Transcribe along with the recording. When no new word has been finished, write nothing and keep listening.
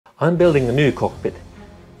I'm building a new cockpit,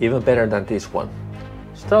 even better than this one,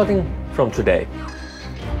 starting from today.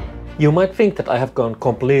 You might think that I have gone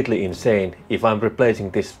completely insane if I'm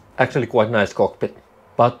replacing this actually quite nice cockpit,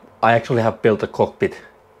 but I actually have built a cockpit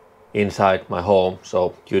inside my home,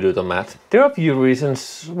 so you do the math. There are a few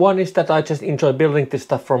reasons. One is that I just enjoy building this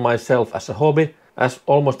stuff for myself as a hobby,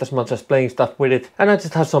 almost as much as playing stuff with it, and I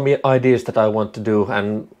just have some ideas that I want to do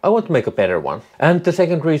and I want to make a better one. And the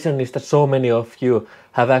second reason is that so many of you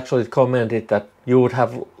have actually commented that you would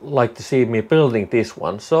have liked to see me building this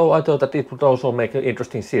one, so I thought that it would also make an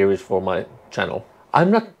interesting series for my channel.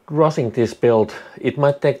 I'm not rushing this build. It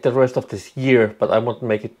might take the rest of this year, but I want to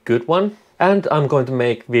make it a good one, and I'm going to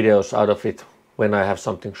make videos out of it when I have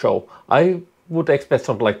something to show. I would expect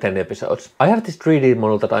something like 10 episodes. I have this 3D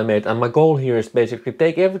model that I made, and my goal here is basically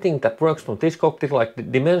take everything that works from this cockpit, like the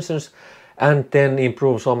dimensions, and then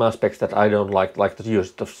improve some aspects that I don't like the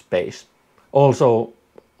use of space. Also,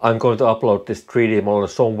 I'm going to upload this 3D model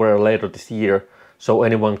somewhere later this year, so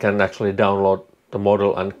anyone can actually download the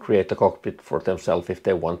model and create the cockpit for themselves if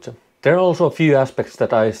they want to. There are also a few aspects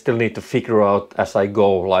that I still need to figure out as I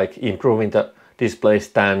go, like improving the display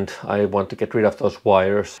stand. I want to get rid of those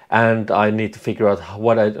wires, and I need to figure out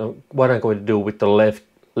what I'm going to do with the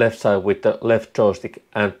left side with the left joystick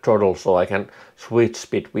and throttle, so I can switch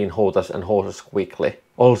between HOTAS and HOTAS quickly.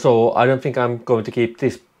 Also, I don't think I'm going to keep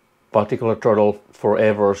this particular throttle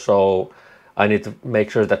forever, so I need to make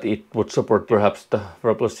sure that it would support perhaps the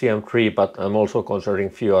Referral CM3, but I'm also considering a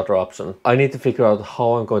few other options. I need to figure out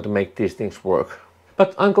how I'm going to make these things work.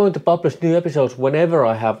 But I'm going to publish new episodes whenever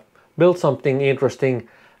I have built something interesting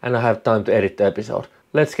and I have time to edit the episode.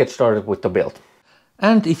 Let's get started with the build.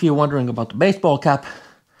 And if you're wondering about the baseball cap,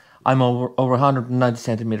 I'm over 190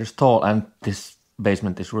 centimeters tall, and this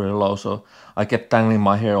basement is really low, so I kept tangling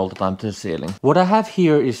my hair all the time to the ceiling. What I have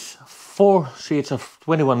here is 4 sheets of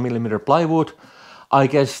 21mm plywood. I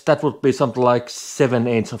guess that would be something like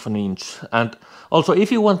 7/8 of an inch. And also,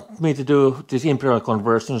 if you want me to do these imperial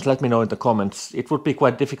conversions, let me know in the comments. It would be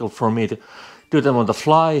quite difficult for me to do them on the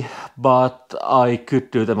fly, but I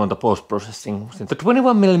could do them on the post-processing. The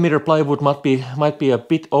 21mm plywood might be a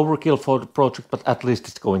bit overkill for the project, but at least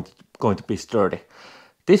it's going to be sturdy.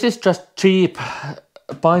 This is just cheap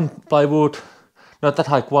pine plywood, not that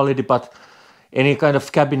high quality, but any kind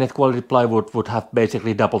of cabinet quality plywood would have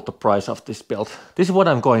basically doubled the price of this build. This is what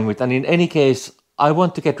I'm going with, and in any case, I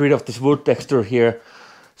want to get rid of this wood texture here,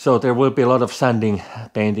 so there will be a lot of sanding,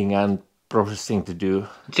 painting and processing to do.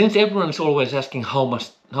 Since everyone is always asking how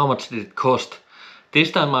much did it cost,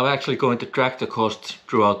 this time I'm actually going to track the costs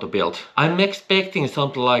throughout the build. I'm expecting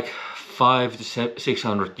something like 500 to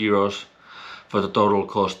 600 euros for the total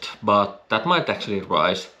cost, but that might actually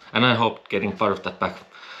rise, and I hope getting part of that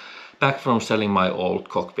back from selling my old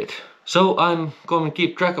cockpit. So I'm going to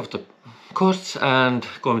keep track of the costs and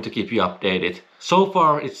going to keep you updated. So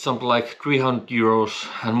far it's something like 300 euros,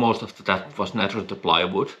 and most of that was naturally the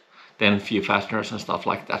plywood, then a few fasteners and stuff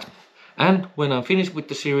like that. And when I'm finished with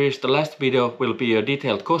the series, the last video will be a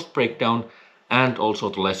detailed cost breakdown and also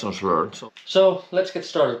the lessons learned. So let's get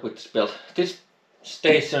started with this build. This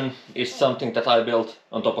station is something that I built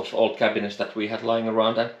on top of old cabinets that we had lying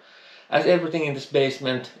around, and as everything in this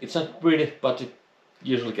basement, it's not pretty, but it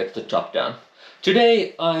usually gets the job done.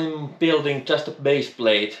 Today I'm building just a base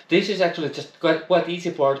plate. This is actually just quite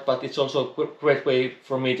easy part, but it's also a great way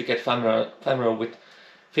for me to get familiar with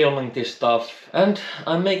filming this stuff. And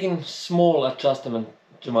I'm making small adjustment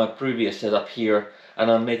to my previous setup here,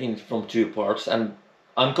 and I'm making it from 2 parts, and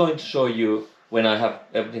I'm going to show you when I have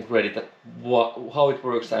everything ready how it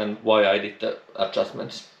works and why I did the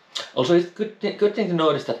adjustments. Also, it's good thing to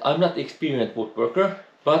notice that I'm not experienced woodworker,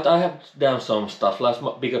 but I have done some stuff. Last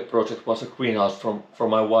bigger project was a greenhouse from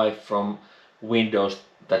my wife from windows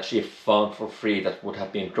that she found for free that would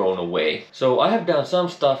have been thrown away. So I have done some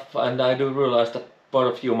stuff, and I do realize that part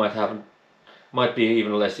of you might be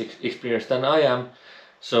even less experienced than I am.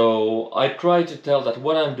 So I try to tell that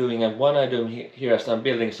what I'm doing and what I'm doing here as I'm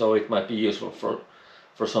building, so it might be useful for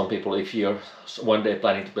some people if you're one day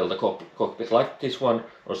planning to build a cockpit like this one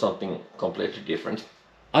or something completely different.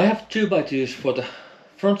 I have 2x2s for the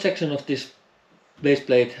front section of this base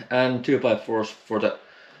plate and 2x4s for the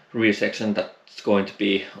rear section that's going to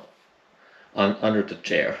be under the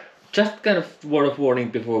chair. Just kind of word of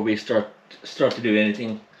warning before we start to do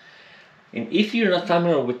anything. And if you're not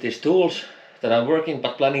familiar with these tools that I'm working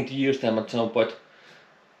but planning to use them at some point,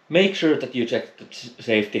 make sure that you check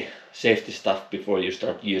the safety stuff before you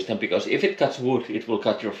start to use them, because if it cuts wood, it will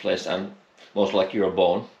cut your flesh and most likely your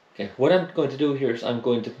bone. Okay, what I'm going to do here is I'm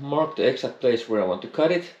going to mark the exact place where I want to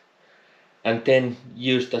cut it, and then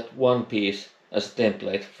use that one piece as a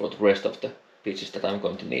template for the rest of the pieces that I'm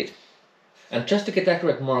going to need. And just to get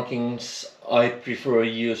accurate markings, I prefer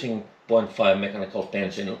using 0.5 mechanical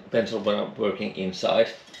pencil when I'm working inside.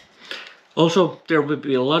 Also, there will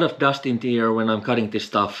be a lot of dust in the air when I'm cutting this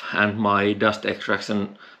stuff, and my dust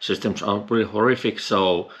extraction systems are pretty horrific,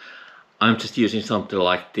 so I'm just using something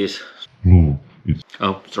like this.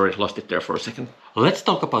 Oh, sorry, lost it there for a second. Let's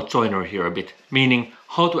talk about joinery here a bit, meaning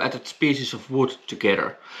how to attach pieces of wood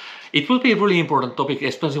together. It will be a really important topic,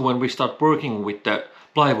 especially when we start working with the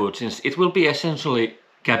plywood, since it will be essentially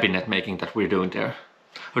cabinet making that we're doing there.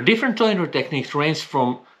 Our different joinery techniques range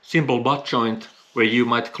from simple butt joint, where you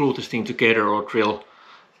might glue this thing together or drill,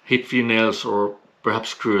 hit few nails or perhaps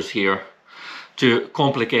screws here, to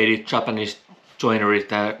complicated Japanese joinery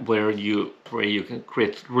where you can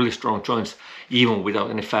create really strong joints even without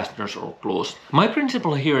any fasteners or glues. My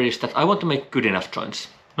principle here is that I want to make good enough joints.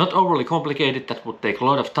 Not overly complicated, that would take a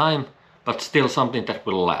lot of time, but still something that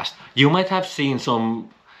will last. You might have seen some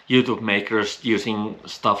YouTube makers using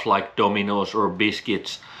stuff like dominoes or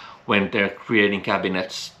biscuits when they're creating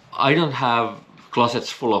cabinets. I don't have closets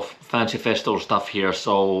full of fancy festival stuff here,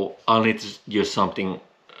 so I'll need to use something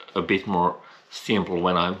a bit more simple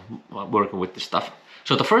when I'm working with this stuff.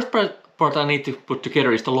 So the first part I need to put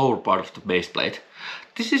together is the lower part of the base plate.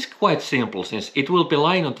 This is quite simple, since it will be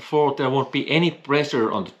lying on the floor, there won't be any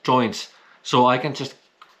pressure on the joints, so I can just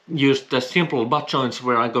use the simple butt joints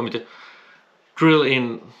where I'm going to drill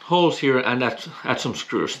in holes here and add some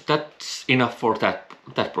screws. That's enough for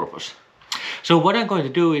that purpose. So what I'm going to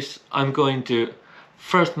do is I'm going to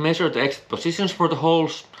first measure the exit positions for the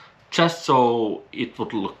holes, just so it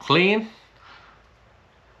would look clean.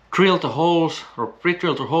 Drill the holes or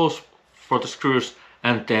pre-drill the holes for the screws,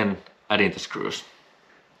 and then add in the screws.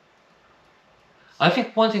 I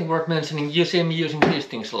think one thing worth mentioning, you see me using these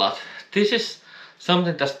things a lot. This is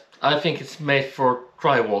something that I think it's made for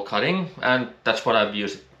drywall cutting, and that's what I've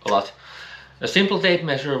used a lot. A simple tape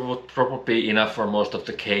measure would probably be enough for most of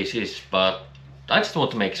the cases, but I just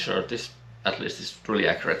want to make sure this at least is really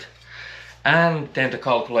accurate. And then the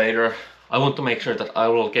calculator. I want to make sure that I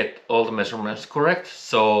will get all the measurements correct,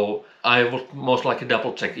 so I will most likely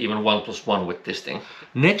double check even 1 + 1 with this thing.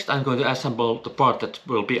 Next I'm going to assemble the part that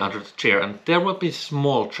will be under the chair, and there will be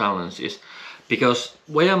small challenges, because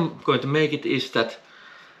the way I'm going to make it is that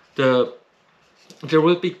there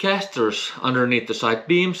will be casters underneath the side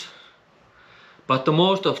beams, but the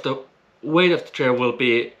most of the weight of the chair will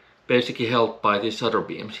be basically held by these other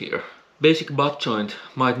beams here. Basic butt joint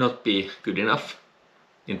might not be good enough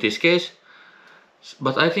in this case,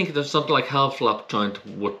 but I think that something like half lap joint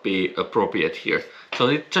would be appropriate here. So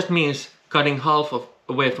it just means cutting half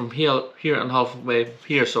away from here and half away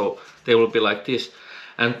here, so they will be like this,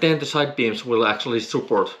 and then the side beams will actually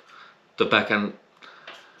support the back and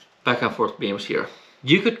forth beams here.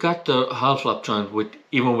 You could cut the half lap joint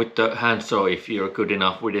even with the hand saw if you're good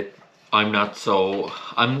enough with it. I'm not, so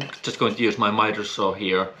I'm just going to use my miter saw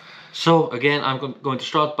here. So again, I'm going to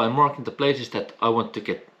start by marking the places that I want to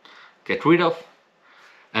get rid of,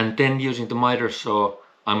 and then using the miter saw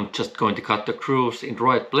I'm just going to cut the grooves in the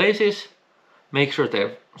right places, make sure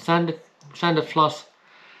they're sanded flush,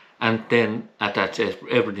 and then attach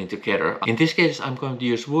everything together. In this case I'm going to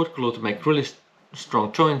use wood glue to make really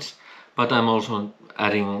strong joints, but I'm also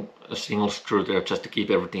adding a single screw there just to keep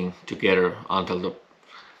everything together until the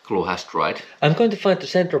glue has dried. I'm going to find the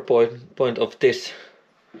center point of this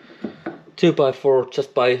 2x4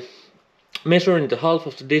 just by measuring the half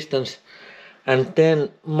of the distance and then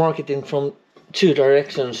mark it in from 2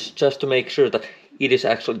 directions just to make sure that it is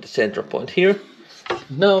actually the center point here.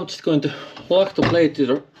 Now I'm just going to lock the plate to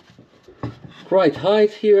the right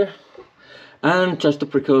height here, and just a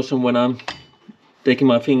precaution, when I'm taking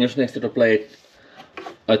my fingers next to the plate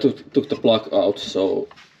I took the plug out, so.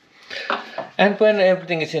 And when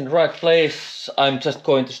everything is in the right place, I'm just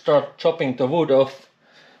going to start chopping the wood off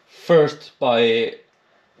first by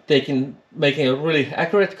making a really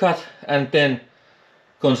accurate cut, and then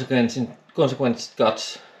consequent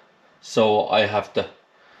cuts, so I have the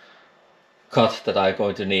cut that I'm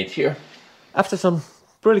going to need here. After some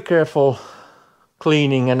really careful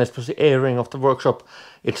cleaning and especially airing of the workshop,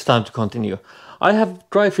 it's time to continue. I have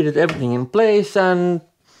dry fitted everything in place, and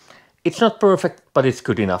it's not perfect, but it's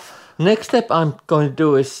good enough. Next step I'm going to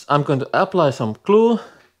do is I'm going to apply some glue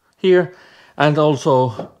here and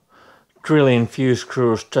also drill in few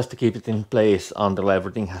screws just to keep it in place until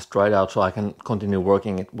everything has dried out, so I can continue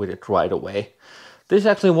working with it right away. This is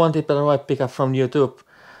actually one tip that I might pick up from YouTube.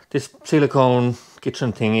 This silicone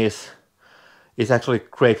kitchen thing is actually a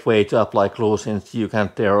great way to apply glue, since you can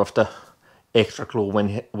tear off the extra glue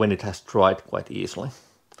when it has dried quite easily.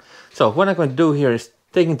 So what I'm going to do here is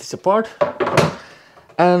taking this apart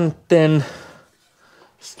and then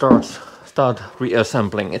start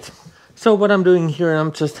reassembling it. So what I'm doing here,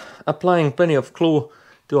 I'm just applying plenty of glue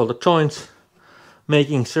to all the joints,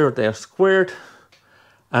 making sure they are squared,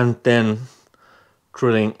 and then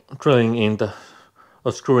drilling in the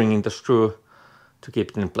or screwing in the screw to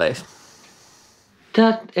keep it in place.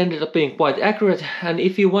 That ended up being quite accurate, and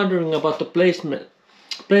if you're wondering about the placement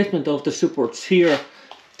of the supports here,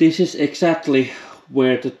 this is exactly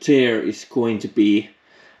where the chair is going to be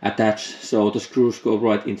attached, so the screws go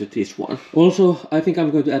right into this one. Also, I think I'm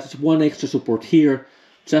going to add one extra support here,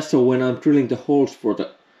 just so when I'm drilling the holes for the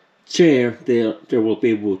chair, there will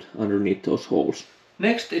be wood underneath those holes.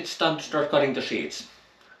 Next, it's time to start cutting the sheets.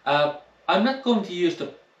 I'm not going to use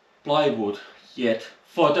the plywood yet.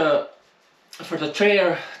 For the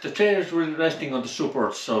chair is really resting on the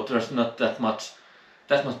supports, so there's not that much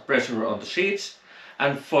pressure on the sheets.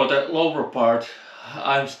 And for the lower part,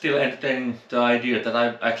 I'm still entertaining the idea that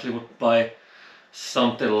I actually would buy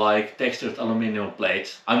something like textured aluminum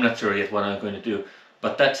plates. I'm not sure yet what I'm going to do,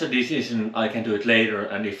 but that's a decision. I can do it later,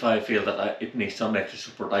 and if I feel that it needs some extra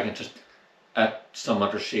support, I can just add some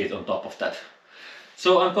other sheet on top of that.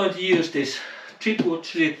 So I'm going to use this chipwood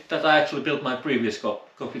sheet that I actually built my previous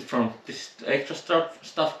cockpit from, this extra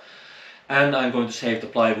stuff, and I'm going to save the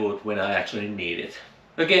plywood when I actually need it.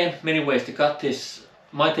 Again, many ways to cut this.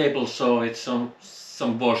 My table saw it's some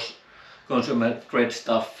Bosch consumer grade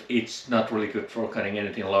stuff. It's not really good for cutting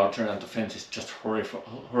anything larger, and the fence is just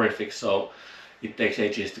horrific, so it takes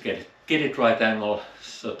ages to get it right angle,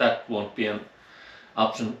 so that won't be an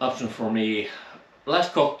option for me.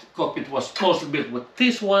 Last cockpit was mostly built with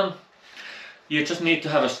this one. You just need to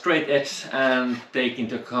have a straight edge and take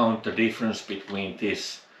into account the difference between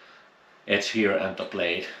this edge here and the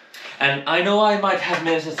blade. And I know I might have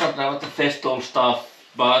mentioned something about the Festool stuff,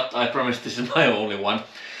 but I promise this is my only one.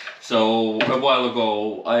 So a while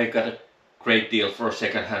ago I got a great deal for a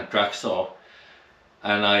second-hand track saw,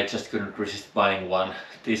 and I just couldn't resist buying one.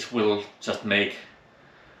 This will just make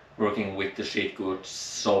working with the sheet goods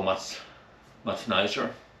so much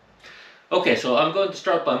nicer. Okay, so I'm going to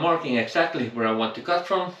start by marking exactly where I want to cut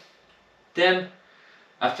from. Then,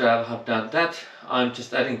 after I have done that, I'm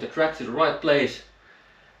just adding the track to the right place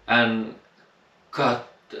and cut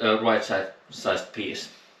a right sized piece.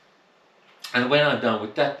 And when I'm done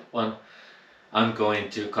with that one, I'm going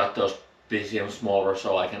to cut those pieces even smaller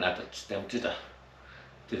so I can attach them to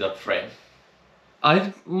the frame.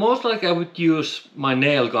 Most likely I would use my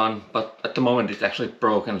nail gun, but at the moment it's actually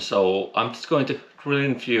broken, so I'm just going to drill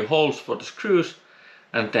in a few holes for the screws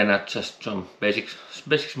and then adjust some basic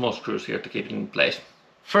small screws here to keep it in place.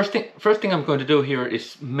 First thing I'm going to do here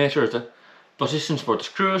is measure the positions for the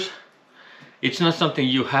screws. It's not something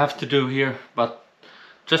you have to do here, but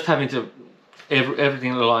just having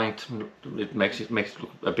everything aligned, it makes it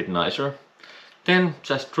look a bit nicer. Then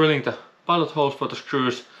just drilling the pilot holes for the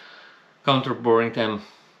screws, counterboring them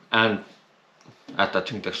and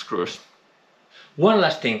attaching the screws. One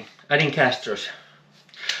last thing, adding casters.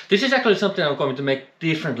 This is actually something I'm going to make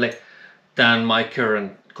differently than my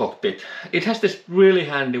current cockpit. It has this really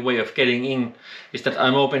handy way of getting in, is that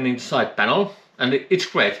I'm opening the side panel, and it's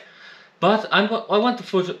great. But I want to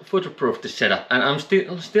future-proof this setup, and I'm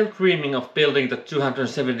still dreaming of building the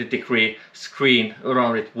 270-degree screen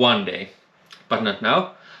around it one day. But not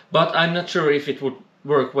now. But I'm not sure if it would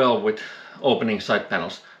work well with opening side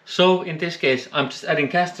panels. So in this case, I'm just adding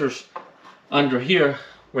casters under here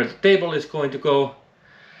where the table is going to go,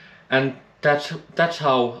 and that's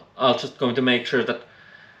how I'll just going to make sure that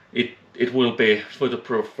it will be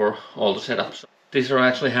future-proof for all the setups. These are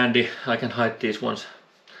actually handy. I can hide these ones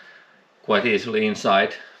quite easily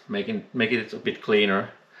inside, making it a bit cleaner,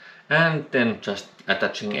 and then just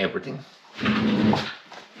attaching everything.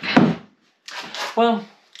 Well,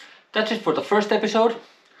 that's it for the first episode.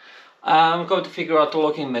 I'm going to figure out the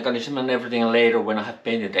locking mechanism and everything later when I have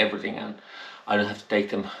painted everything and I don't have to take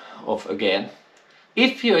them off again.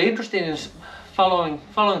 If you're interested in following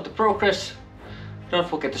the progress, don't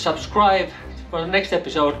forget to subscribe. For the next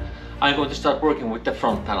episode, I'm going to start working with the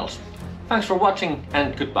front panels. Thanks for watching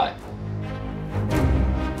and goodbye.